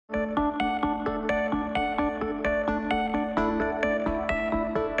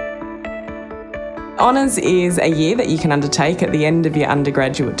Honours is a year that you can undertake at the end of your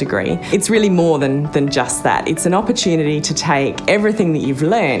undergraduate degree. It's really more than just that. It's an opportunity to take everything that you've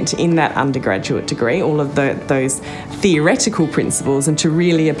learned in that undergraduate degree, all of those theoretical principles, and to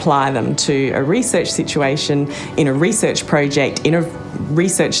really apply them to a research situation, in a research project, in a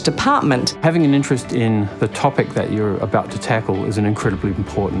research department. Having an interest in the topic that you're about to tackle is an incredibly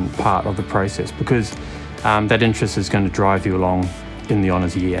important part of the process, because that interest is going to drive you along in the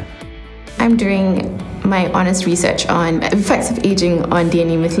honours year. I'm doing my honours research on effects of ageing on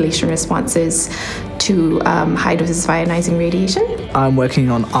DNA methylation responses to high doses of ionizing radiation. I'm working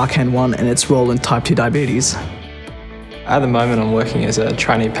on ARCAN1 and its role in type 2 diabetes. At the moment I'm working as a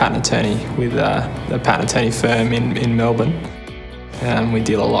trainee patent attorney with a patent attorney firm in Melbourne. We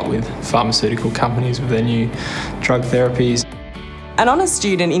deal a lot with pharmaceutical companies with their new drug therapies. An honours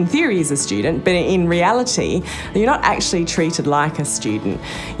student, in theory, is a student, but in reality, you're not actually treated like a student.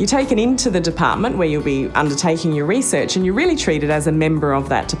 You're taken into the department where you'll be undertaking your research, and you're really treated as a member of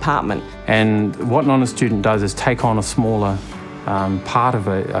that department. And what an honours student does is take on a smaller part of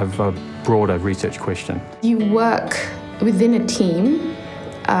a broader research question. You work within a team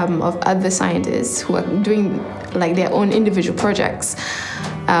of other scientists who are doing like their own individual projects,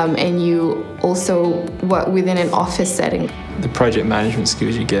 and you also work within an office setting. The project management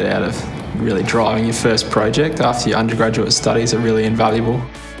skills you get out of really driving your first project after your undergraduate studies are really invaluable.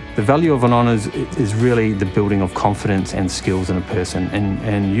 The value of an honours is really the building of confidence and skills in a person,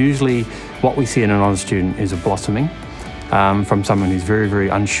 and usually what we see in an honours student is a blossoming from someone who's very, very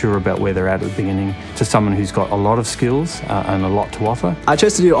unsure about where they're at the beginning to someone who's got a lot of skills and a lot to offer. I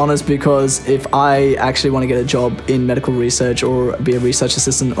chose to do honours because if I actually want to get a job in medical research or be a research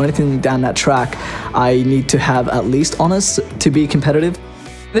assistant or anything down that track, I need to have at least honours to be competitive.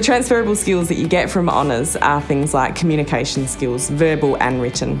 The transferable skills that you get from honours are things like communication skills, verbal and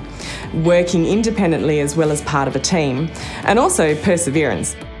written, working independently as well as part of a team, and also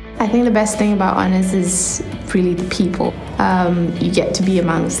perseverance. I think the best thing about honours is really the people. You get to be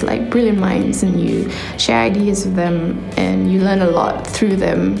amongst like brilliant minds, and you share ideas with them, and you learn a lot through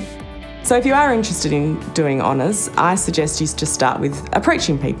them. So if you are interested in doing honours, I suggest you just start with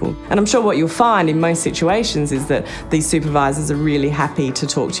approaching people. And I'm sure what you'll find in most situations is that these supervisors are really happy to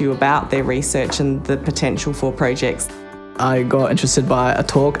talk to you about their research and the potential for projects. I got interested by a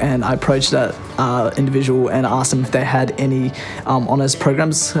talk, and I approached that individual and asked them if they had any honours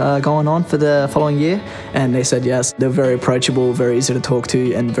programs going on for the following year, and they said yes. They're very approachable, very easy to talk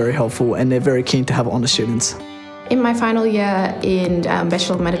to, and very helpful, and they're very keen to have honours students. In my final year in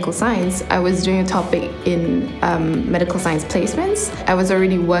Bachelor of Medical Science, I was doing a topic in medical science placements. I was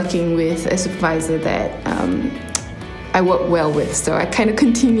already working with a supervisor that I work well with, so I kind of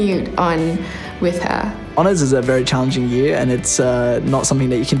continued on with her. Honours is a very challenging year, and it's not something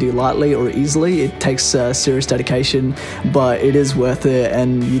that you can do lightly or easily. It takes serious dedication, but it is worth it,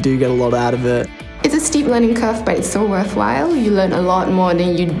 and you do get a lot out of it. It's a steep learning curve, but it's so worthwhile. You learn a lot more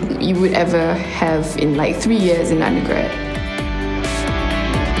than you would ever have in like 3 years in undergrad.